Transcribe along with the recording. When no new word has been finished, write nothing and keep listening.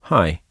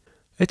Hi,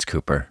 it's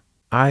Cooper.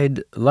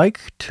 I'd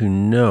like to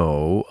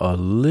know a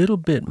little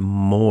bit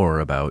more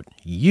about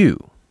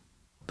you,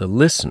 the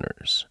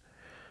listeners.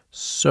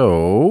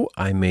 So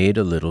I made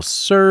a little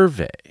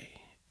survey.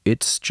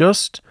 It's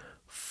just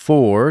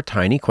 4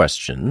 tiny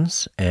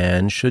questions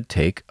and should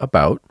take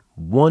about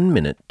 1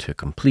 minute to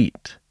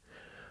complete.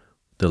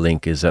 The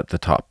link is at the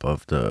top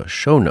of the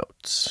show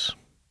notes.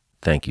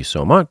 Thank you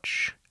so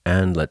much,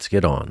 and let's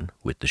get on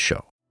with the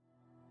show.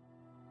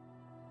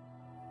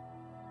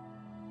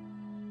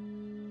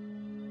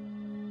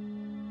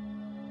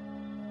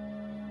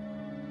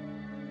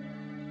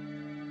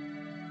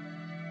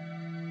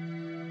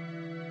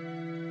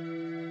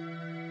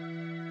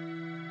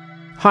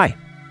 Hi,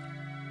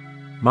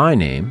 my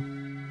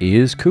name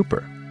is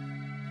Cooper,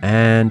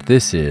 and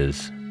this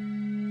is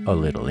A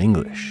Little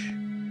English.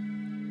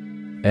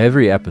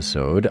 Every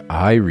episode,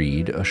 I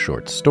read a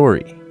short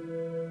story.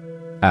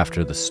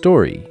 After the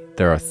story,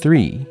 there are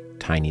 3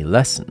 tiny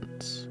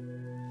lessons.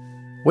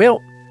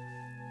 Well,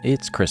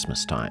 it's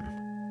Christmas time.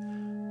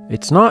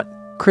 It's not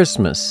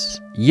Christmas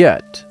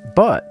yet,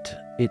 but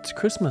it's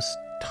Christmas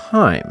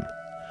time.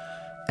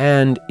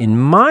 And in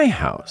my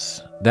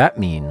house, that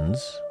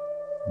means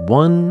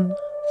one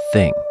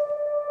thing: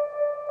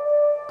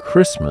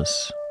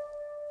 Christmas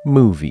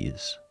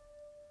movies.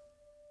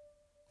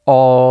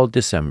 All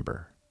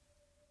December.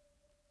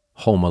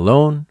 Home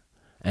Alone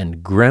and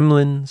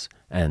Gremlins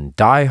and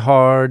Die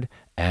Hard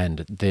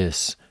and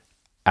this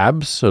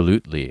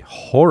absolutely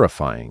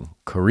horrifying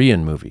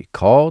Korean movie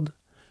called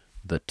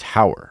The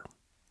Tower.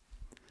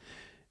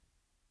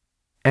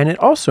 And it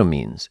also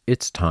means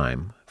it's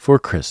time for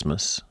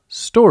Christmas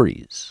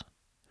stories.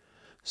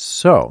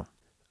 So,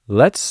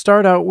 let's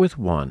start out with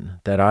one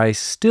that I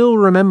still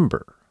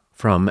remember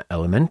from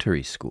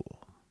elementary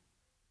school.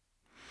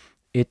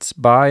 It's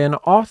by an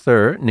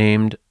author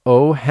named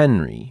O.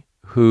 Henry,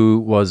 who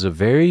was a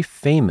very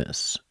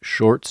famous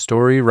short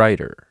story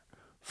writer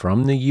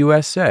from the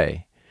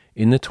USA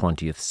in the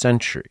 20th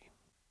century.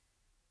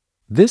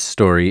 This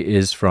story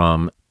is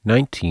from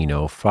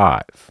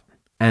 1905,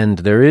 and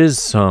there is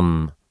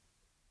some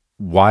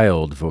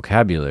wild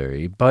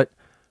vocabulary, but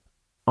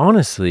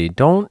honestly,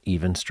 don't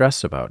even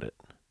stress about it.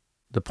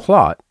 The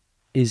plot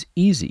is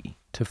easy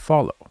to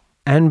follow.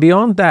 And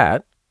beyond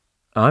that,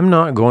 I'm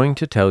not going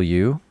to tell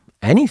you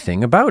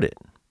anything about it.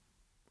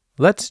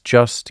 Let's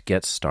just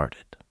get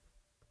started.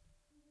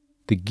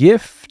 The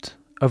Gift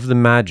of the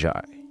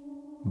Magi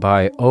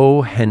by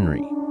O.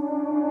 Henry.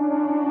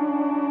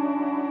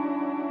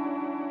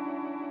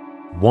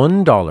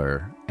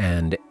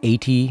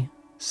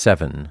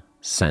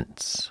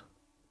 $1.87.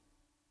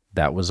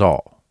 That was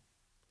all.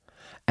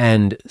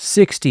 And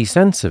 60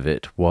 cents of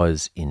it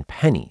was in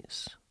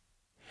pennies.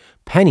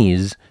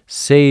 Pennies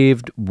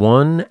saved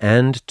 1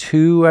 and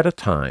 2 at a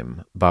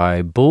time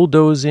by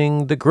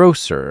bulldozing the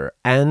grocer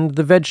and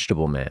the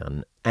vegetable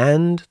man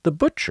and the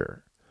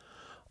butcher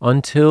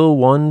until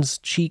one's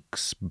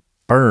cheeks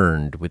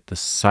burned with the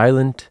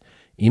silent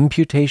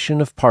imputation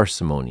of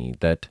parsimony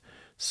that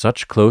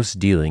such close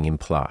dealing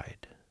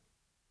implied.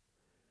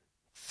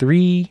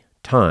 3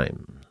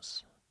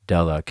 times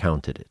Della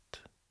counted it.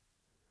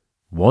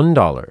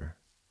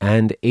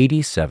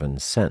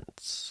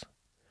 $1.87.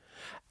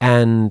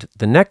 And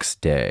the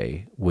next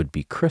day would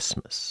be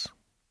Christmas.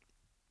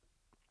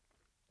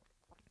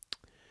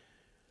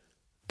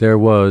 There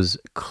was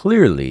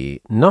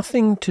clearly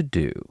nothing to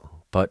do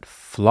but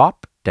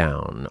flop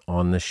down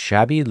on the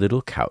shabby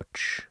little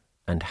couch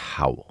and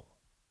howl.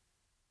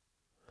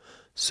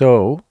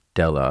 So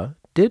Della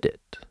did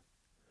it,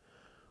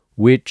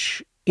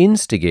 which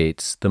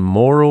instigates the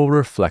moral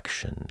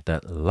reflection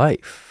that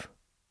life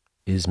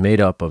is made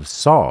up of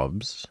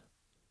sobs,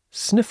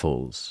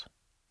 sniffles,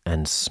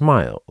 and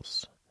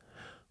smiles,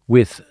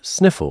 with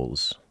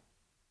sniffles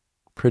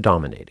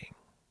predominating.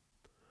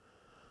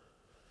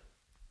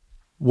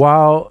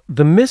 While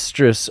the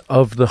mistress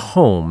of the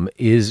home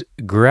is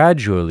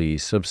gradually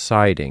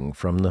subsiding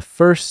from the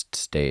first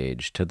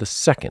stage to the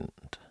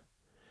second,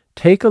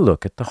 take a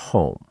look at the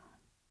home,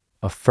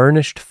 a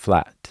furnished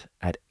flat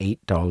at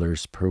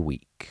 $8 per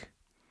week.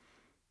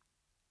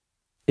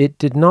 It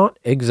did not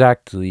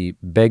exactly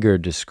beggar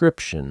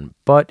description,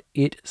 but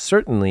it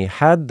certainly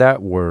had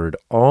that word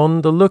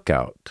on the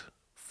lookout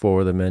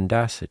for the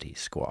mendacity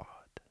squad.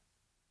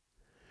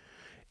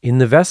 In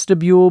the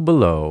vestibule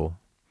below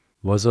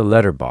was a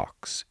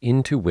letterbox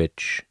into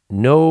which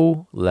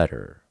no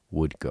letter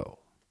would go,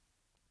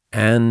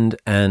 and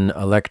an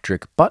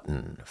electric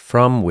button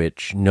from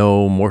which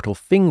no mortal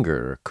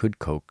finger could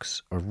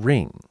coax a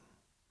ring.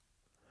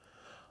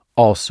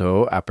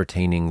 Also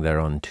appertaining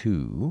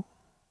thereunto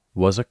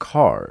was a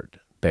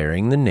card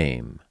bearing the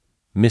name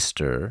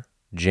Mr.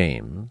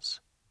 James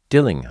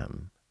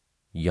Dillingham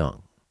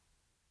Young.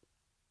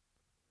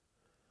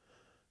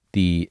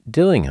 The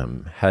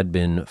Dillingham had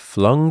been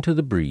flung to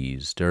the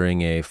breeze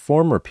during a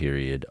former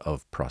period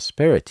of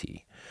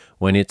prosperity,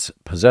 when its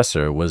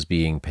possessor was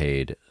being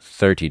paid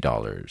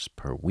 $30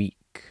 per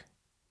week.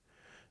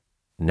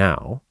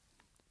 Now,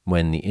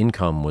 when the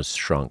income was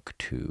shrunk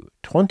to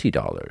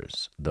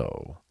 $20,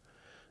 though,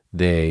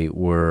 They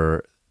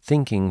were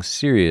thinking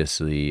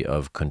seriously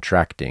of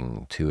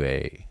contracting to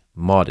a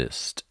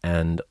modest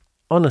and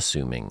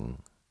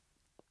unassuming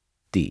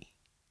D.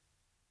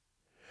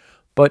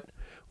 But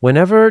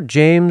whenever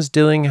James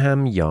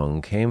Dillingham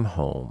Young came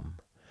home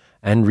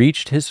and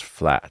reached his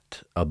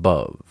flat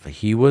above,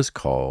 he was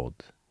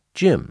called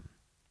Jim,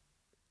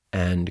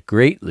 and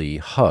greatly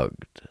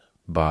hugged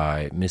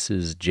by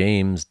Mrs.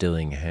 James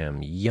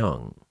Dillingham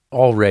Young,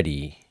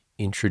 already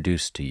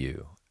introduced to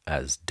you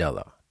as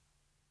Della,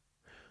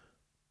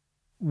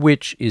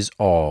 which is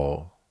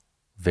all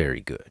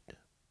very good.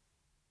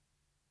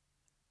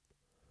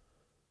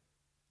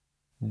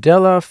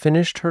 Della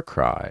finished her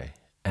cry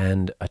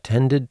and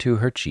attended to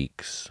her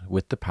cheeks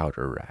with the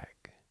powder rag.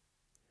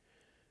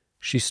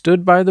 She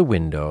stood by the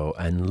window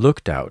and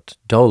looked out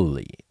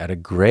dully at a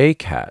gray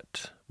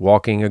cat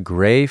walking a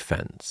gray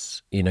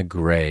fence in a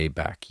gray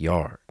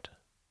backyard.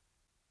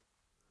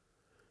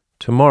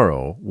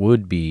 Tomorrow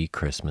would be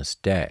Christmas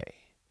Day,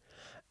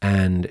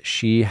 and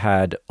she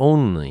had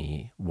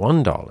only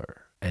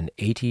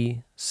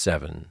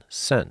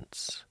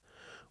 $1.87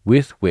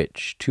 with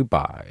which to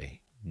buy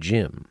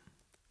Jim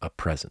a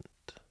present.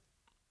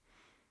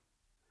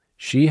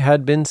 She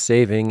had been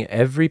saving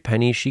every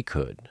penny she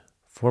could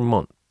for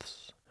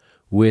months,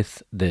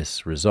 with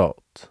this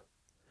result.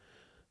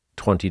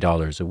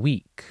 $20 a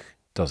week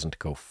doesn't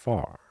go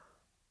far.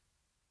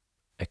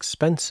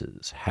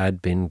 Expenses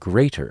had been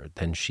greater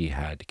than she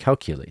had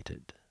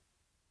calculated.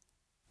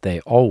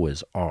 They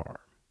always are.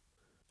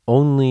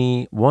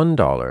 Only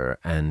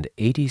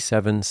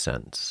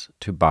 $1.87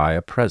 to buy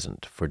a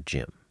present for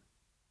Jim.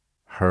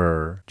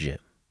 Her Jim.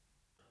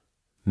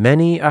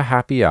 Many a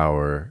happy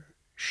hour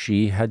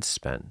she had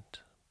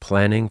spent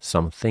planning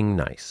something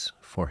nice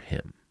for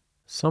him,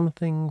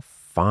 something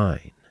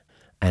fine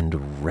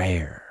and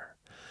rare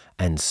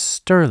and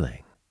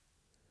sterling,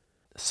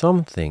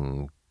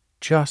 something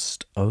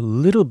just a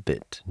little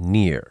bit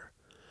near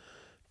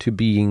to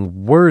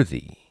being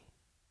worthy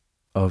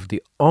of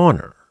the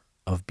honor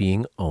of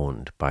being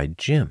owned by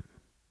Jim.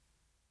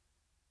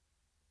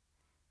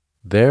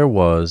 There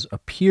was a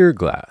pier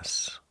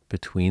glass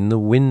between the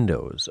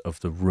windows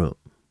of the room.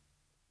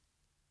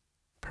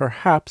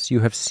 Perhaps you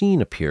have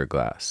seen a pier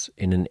glass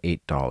in an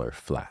 $8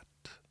 flat.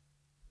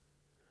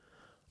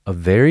 A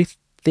very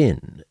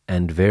thin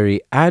and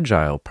very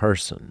agile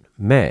person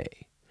may,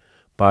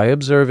 by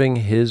observing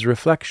his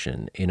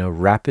reflection in a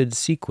rapid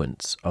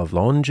sequence of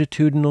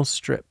longitudinal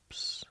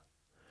strips,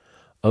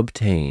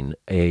 obtain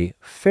a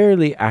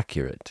fairly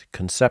accurate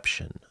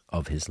conception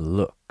of his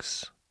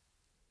looks.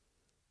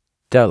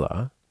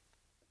 Della,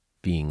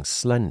 being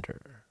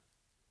slender,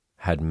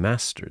 had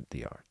mastered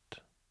the art.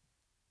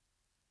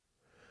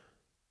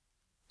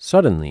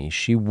 Suddenly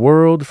she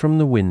whirled from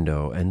the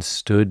window and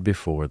stood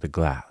before the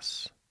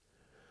glass.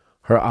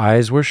 Her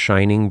eyes were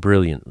shining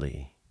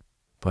brilliantly,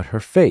 but her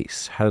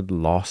face had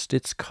lost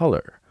its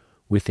color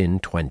within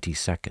 20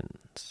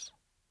 seconds.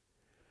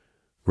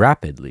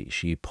 Rapidly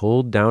she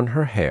pulled down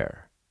her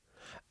hair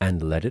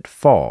and let it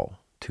fall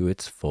to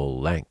its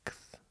full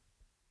length.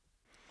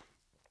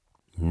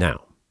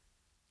 Now,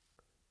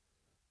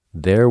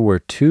 there were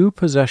two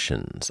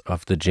possessions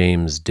of the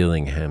James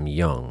Dillingham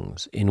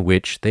Youngs in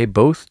which they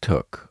both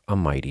took a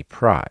mighty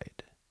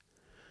pride.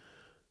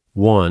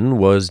 One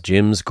was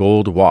Jim's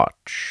gold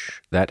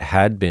watch that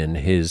had been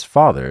his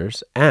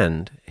father's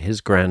and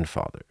his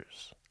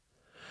grandfather's.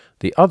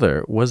 The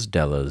other was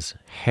Della's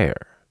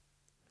hair.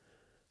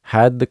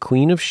 Had the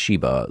Queen of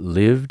Sheba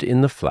lived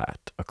in the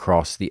flat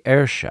across the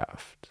air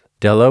shaft,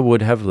 Della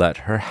would have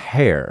let her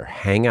hair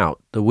hang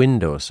out the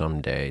window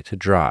some day to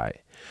dry,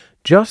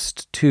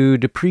 just to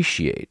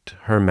depreciate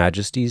Her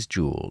Majesty's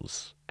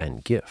jewels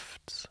and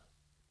gifts.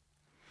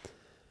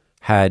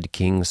 Had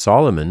King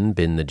Solomon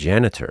been the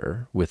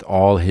janitor, with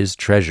all his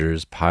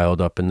treasures piled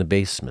up in the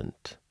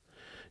basement,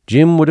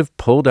 Jim would have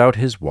pulled out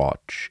his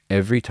watch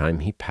every time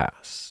he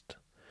passed,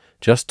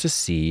 just to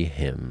see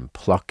him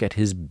pluck at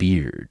his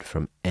beard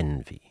from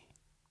envy.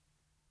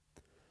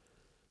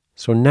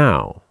 So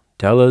now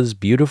Della's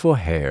beautiful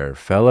hair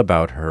fell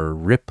about her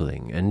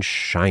rippling and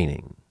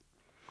shining,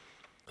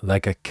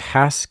 like a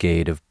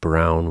cascade of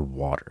brown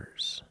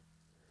waters.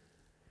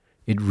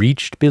 It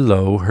reached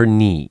below her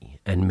knee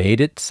and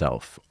made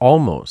itself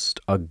almost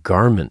a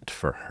garment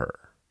for her.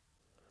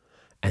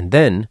 And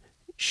then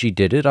she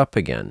did it up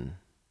again,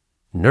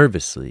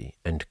 nervously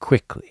and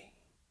quickly.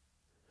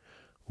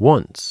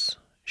 Once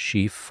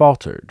she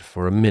faltered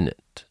for a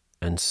minute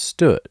and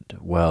stood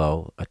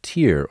while a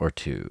tear or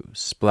two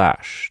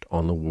splashed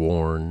on the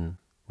worn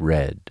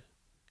red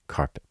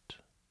carpet.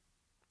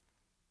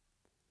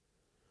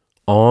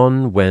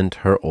 On went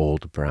her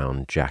old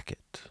brown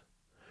jacket.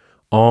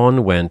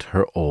 On went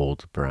her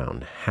old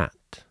brown hat.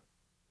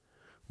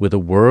 With a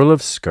whirl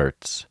of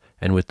skirts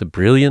and with the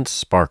brilliant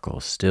sparkle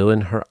still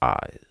in her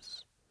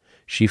eyes,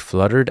 she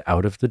fluttered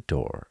out of the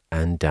door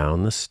and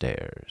down the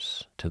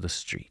stairs to the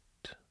street.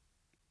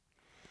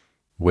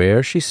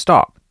 Where she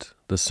stopped,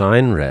 the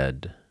sign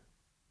read,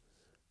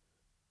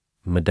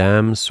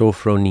 Madame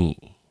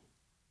Sophronie,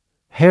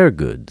 hair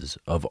goods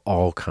of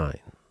all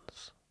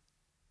kinds.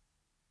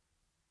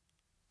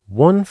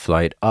 One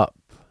flight up,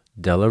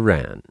 Della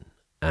ran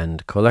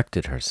and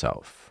collected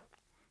herself,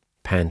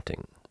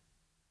 panting.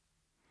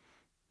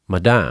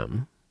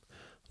 Madame,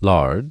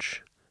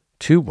 large,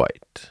 too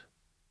white,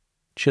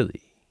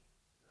 chilly,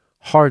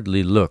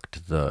 hardly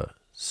looked the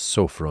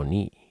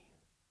Sophronie.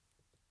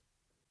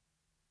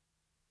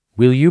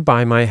 "Will you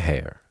buy my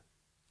hair?"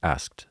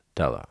 asked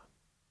Della.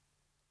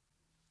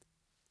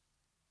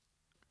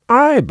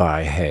 "I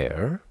buy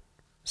hair,"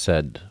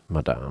 said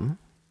Madame.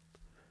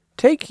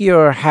 "Take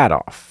your hat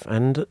off,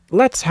 and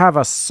let's have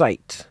a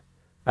sight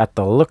at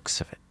the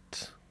looks of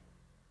it."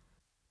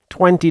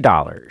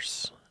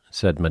 $20,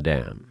 said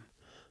Madame,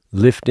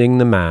 lifting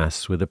the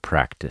mass with a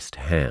practiced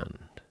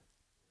hand.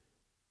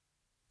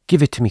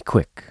 "Give it to me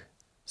quick,"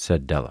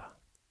 said Della.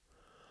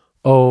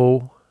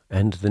 Oh,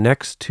 and the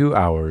next 2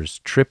 hours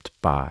tripped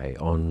by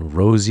on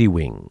rosy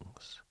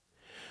wings.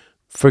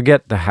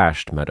 Forget the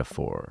hashed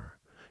metaphor.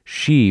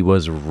 She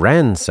was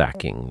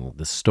ransacking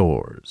the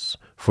stores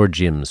for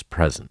Jim's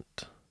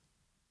present.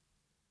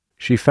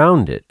 She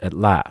found it at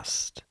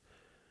last.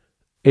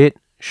 It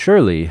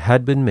surely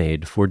had been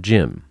made for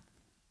Jim,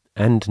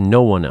 and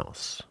no one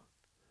else.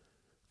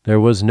 There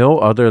was no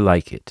other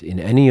like it in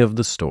any of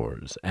the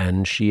stores,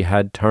 and she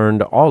had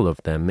turned all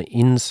of them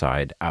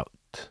inside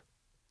out.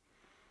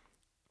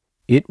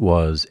 It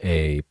was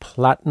a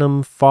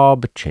platinum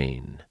fob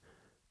chain,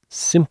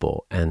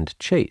 simple and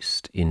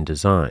chaste in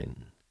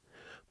design,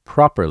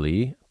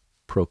 properly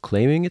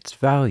proclaiming its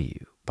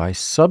value by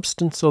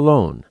substance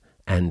alone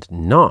and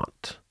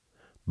not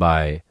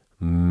by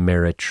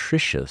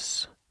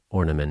meretricious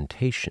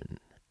ornamentation,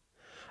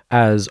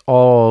 as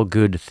all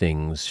good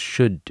things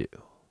should do.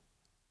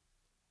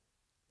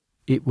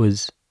 It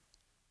was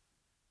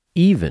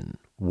even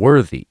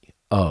worthy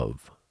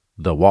of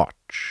the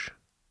watch.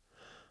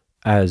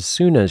 As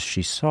soon as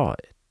she saw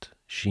it,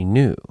 she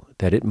knew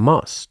that it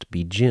must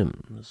be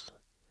Jim's.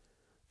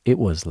 It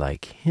was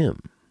like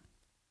him.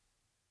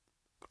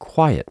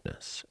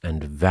 Quietness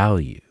and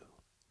value.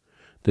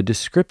 The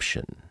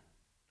description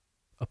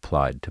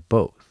applied to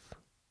both.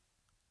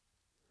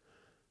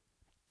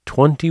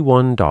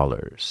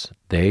 $21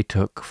 they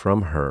took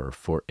from her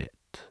for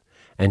it,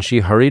 and she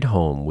hurried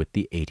home with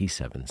the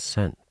 87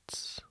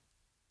 cents.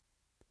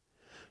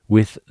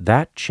 With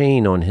that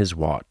chain on his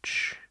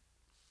watch,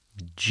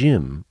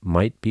 Jim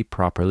might be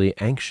properly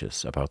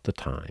anxious about the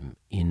time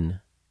in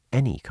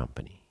any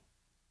company.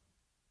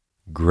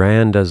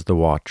 Grand as the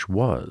watch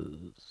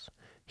was,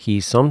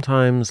 he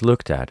sometimes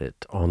looked at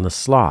it on the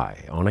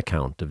sly on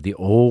account of the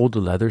old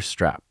leather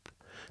strap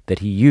that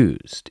he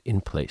used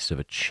in place of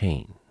a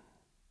chain.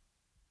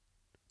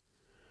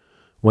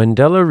 When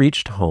Della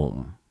reached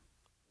home,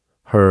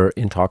 her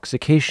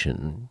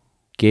intoxication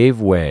gave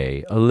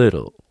way a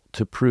little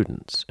to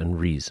prudence and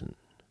reason.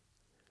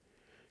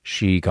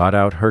 She got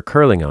out her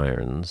curling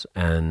irons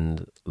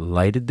and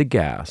lighted the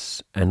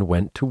gas and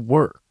went to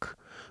work,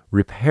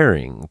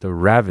 repairing the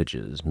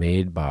ravages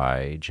made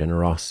by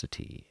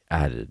generosity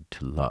added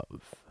to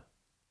love.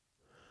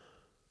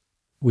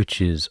 Which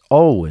is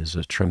always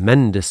a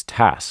tremendous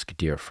task,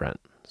 dear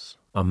friends,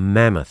 a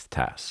mammoth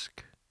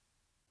task.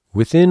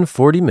 Within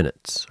 40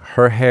 minutes,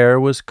 her hair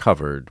was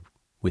covered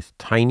with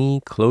tiny,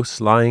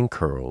 close-lying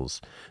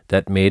curls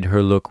that made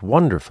her look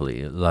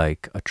wonderfully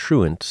like a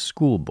truant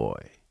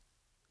schoolboy.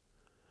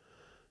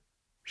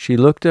 She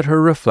looked at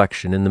her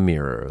reflection in the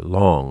mirror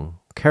long,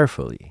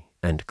 carefully,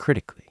 and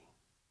critically.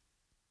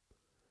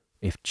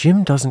 "If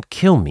Jim doesn't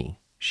kill me,"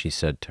 she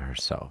said to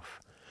herself,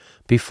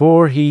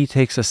 "before he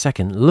takes a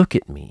second look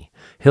at me,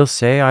 he'll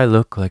say I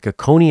look like a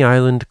Coney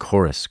Island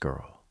chorus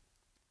girl.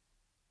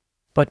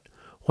 But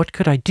what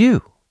could I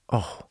do?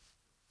 Oh,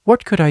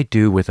 what could I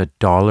do with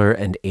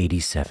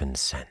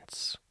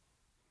 $1.87?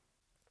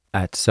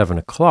 At 7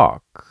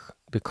 o'clock,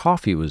 the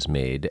coffee was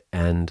made,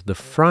 and the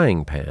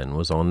frying pan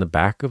was on the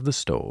back of the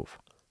stove,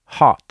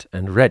 hot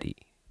and ready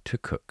to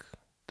cook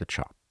the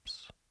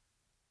chops.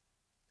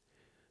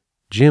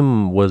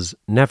 Jim was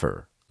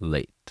never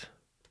late.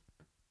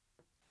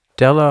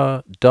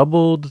 Della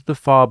doubled the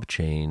fob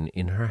chain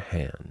in her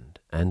hand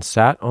and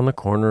sat on the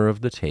corner of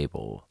the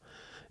table,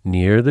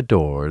 near the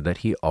door that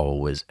he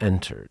always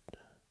entered.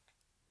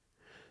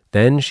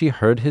 Then she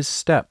heard his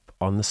step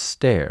on the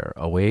stair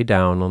away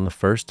down on the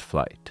first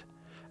flight,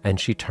 and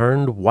she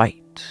turned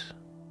white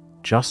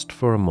just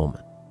for a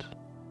moment.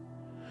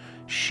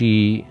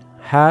 She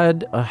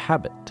had a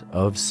habit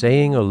of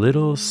saying a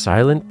little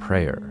silent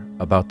prayer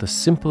about the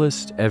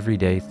simplest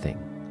everyday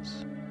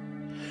things.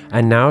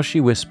 And now she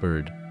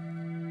whispered,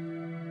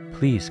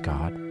 "Please,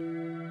 God,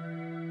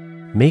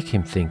 make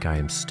him think I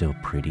am still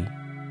pretty."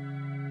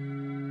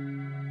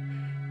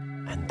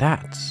 And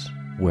that's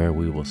where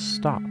we will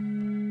stop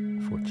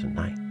for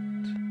tonight.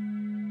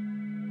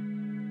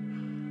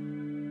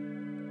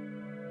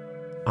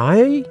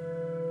 I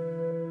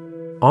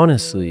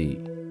honestly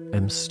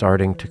am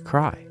starting to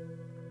cry.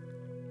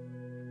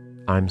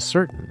 I'm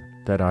certain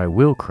that I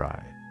will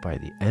cry by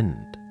the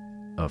end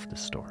of the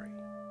story.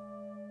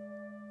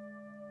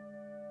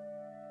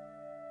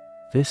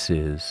 this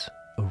is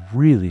a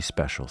really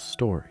special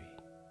story.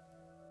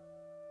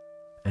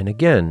 And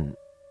again,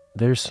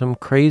 there's some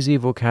crazy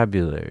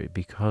vocabulary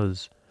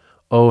because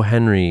O.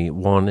 Henry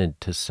wanted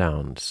to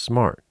sound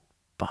smart,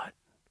 but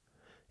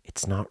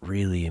it's not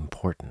really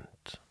important.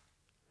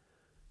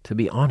 To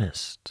be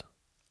honest,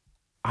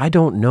 I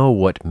don't know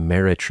what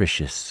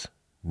meretricious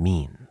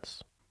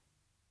means.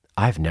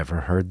 I've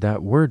never heard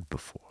that word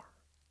before.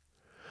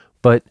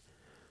 But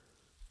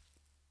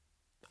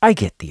I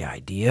get the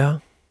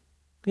idea.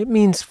 It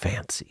means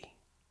fancy.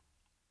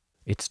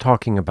 It's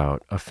talking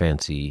about a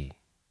fancy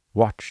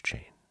watch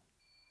chain.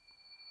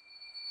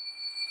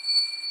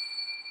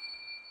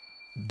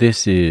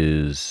 This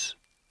is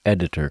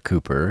Editor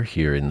Cooper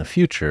here in the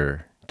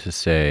future to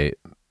say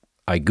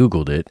I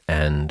Googled it,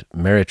 and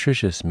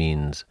meretricious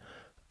means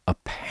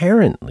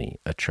apparently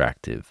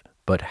attractive,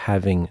 but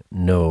having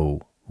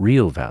no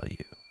real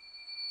value.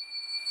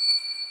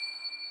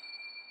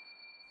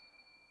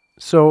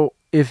 So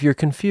if you're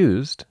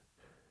confused,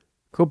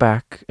 go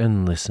back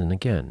and listen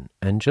again,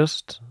 and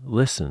just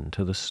listen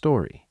to the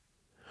story.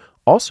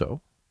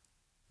 Also,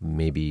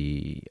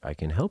 maybe I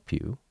can help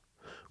you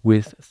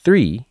with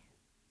 3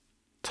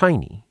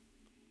 tiny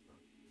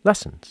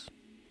lessons.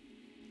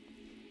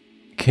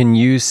 Can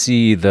you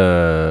see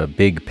the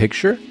big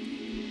picture?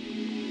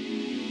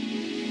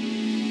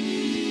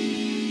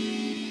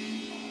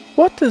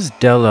 What does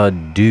Della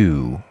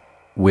do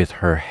with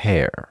her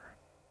hair?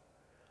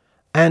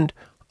 And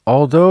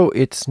although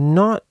it's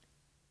not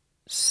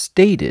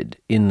stated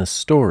in the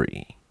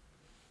story,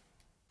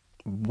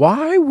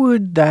 why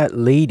would that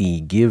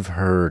lady give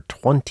her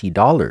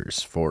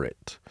 $20 for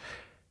it?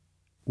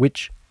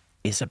 Which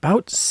is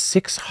about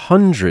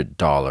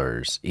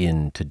 $600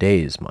 in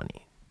today's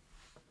money.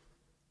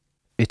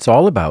 It's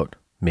all about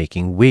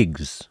making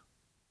wigs.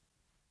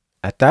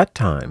 At that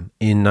time,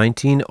 in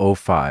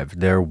 1905,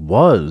 there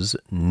was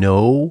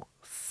no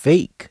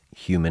fake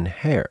human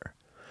hair.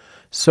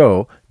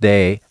 So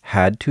they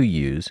had to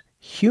use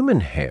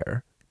human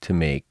hair to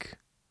make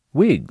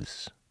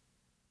wigs.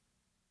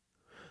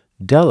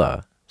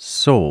 Della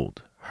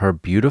sold her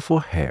beautiful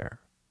hair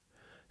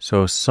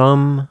so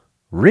some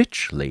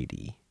rich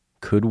lady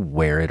could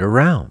wear it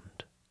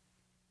around.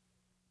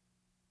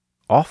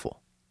 Awful.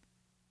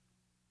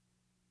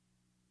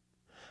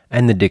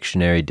 And the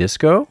dictionary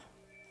disco?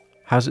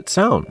 How's it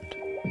sound?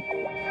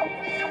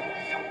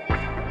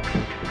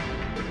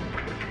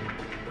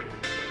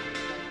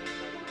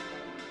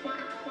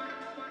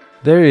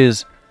 There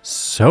is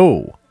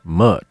so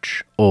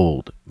much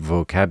old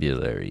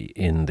vocabulary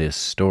in this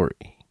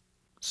story.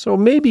 So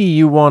maybe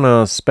you want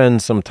to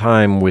spend some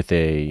time with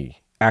a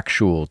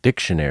actual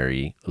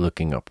dictionary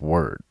looking up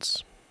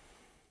words.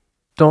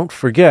 Don't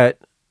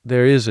forget,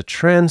 there is a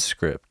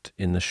transcript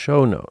in the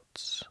show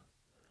notes.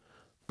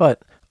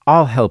 But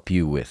I'll help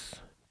you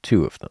with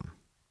 2 of them.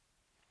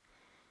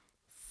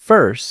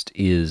 First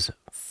is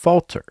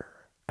falter,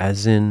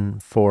 as in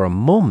for a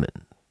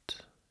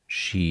moment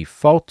she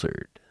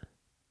faltered.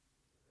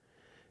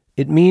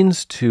 It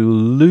means to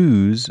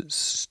lose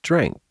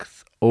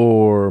strength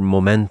or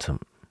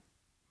momentum.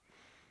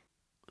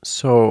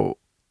 So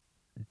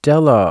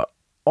Della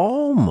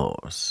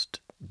almost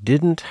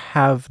didn't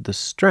have the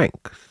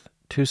strength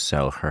to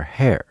sell her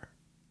hair.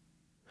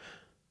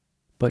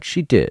 But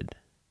she did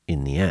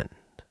in the end.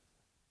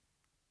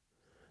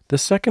 The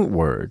second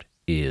word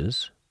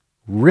is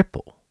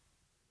ripple,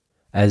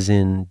 as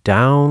in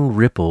down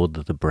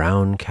rippled the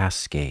brown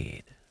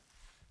cascade.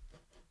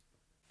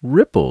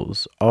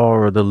 Ripples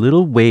are the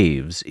little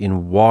waves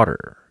in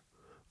water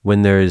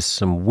when there is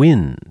some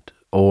wind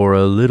or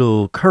a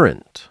little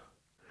current,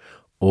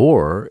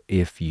 or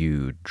if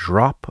you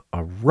drop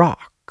a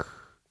rock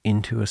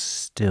into a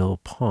still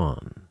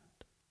pond.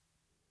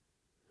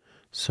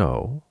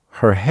 So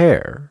her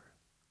hair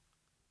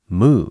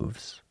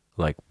moves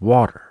like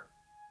water.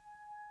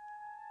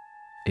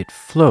 It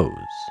flows.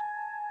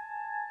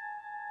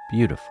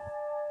 Beautiful.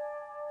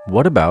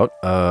 What about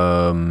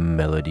a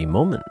melody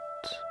moment?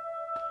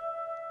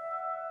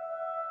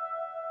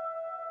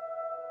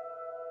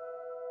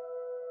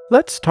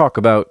 Let's talk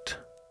about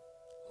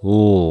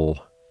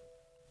L.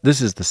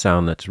 This is the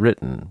sound that's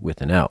written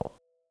with an L.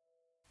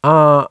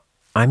 I'm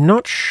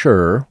not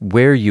sure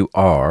where you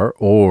are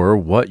or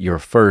what your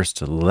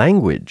first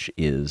language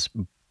is,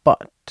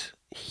 but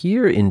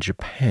here in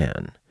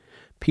Japan,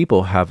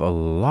 people have a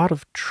lot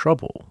of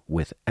trouble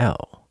with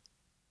L.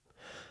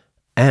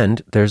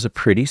 And there's a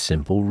pretty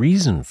simple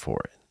reason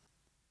for it.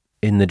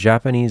 In the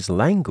Japanese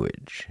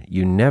language,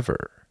 you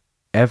never,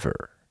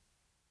 ever,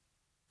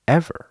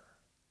 ever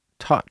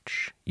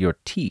touch your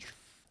teeth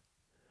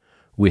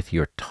with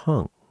your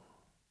tongue.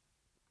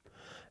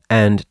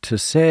 And to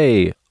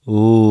say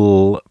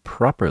L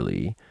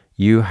properly,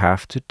 you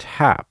have to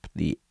tap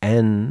the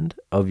end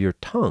of your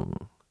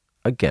tongue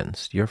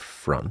against your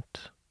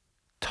front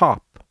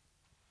top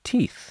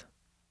teeth.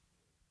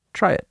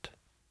 Try it.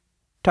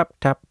 Tap,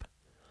 tap.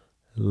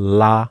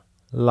 La,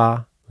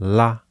 la,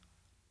 la.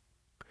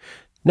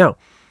 Now,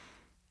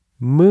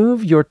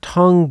 move your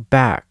tongue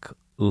back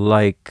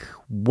like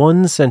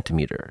 1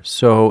 centimeter,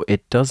 so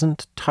it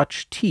doesn't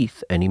touch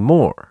teeth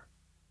anymore.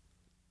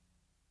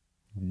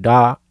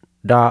 Da,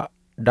 da,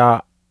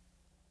 da.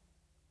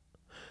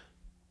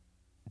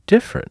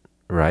 Different,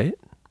 right?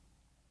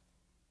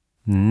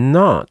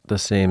 Not the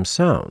same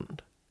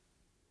sound.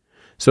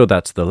 So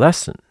that's the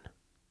lesson.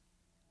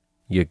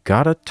 You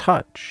gotta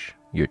touch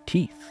your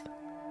teeth.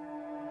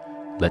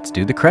 Let's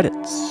do the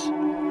credits.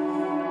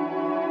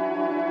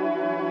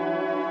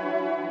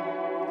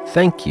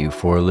 Thank you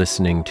for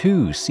listening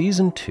to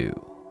Season 2,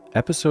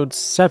 Episode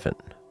 7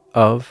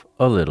 of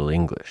A Little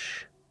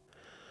English.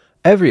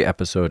 Every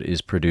episode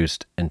is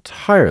produced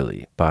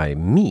entirely by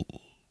me,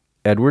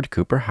 Edward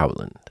Cooper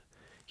Howland,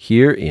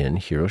 here in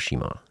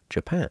Hiroshima,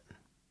 Japan.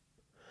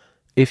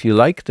 If you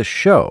like the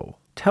show,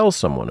 tell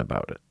someone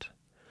about it.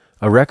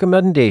 A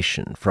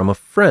recommendation from a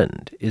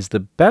friend is the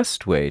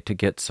best way to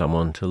get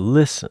someone to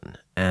listen,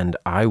 and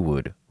I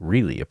would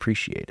really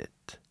appreciate it.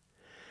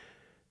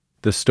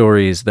 The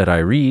stories that I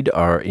read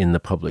are in the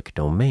public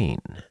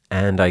domain,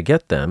 and I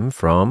get them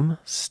from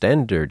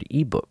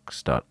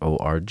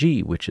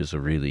standardebooks.org, which is a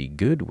really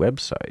good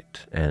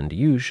website, and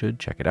you should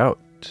check it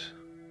out.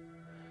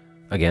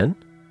 Again,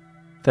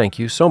 thank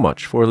you so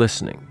much for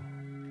listening.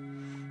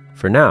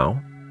 For now,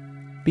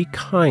 be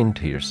kind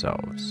to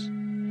yourselves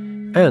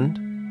and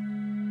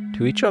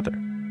to each other.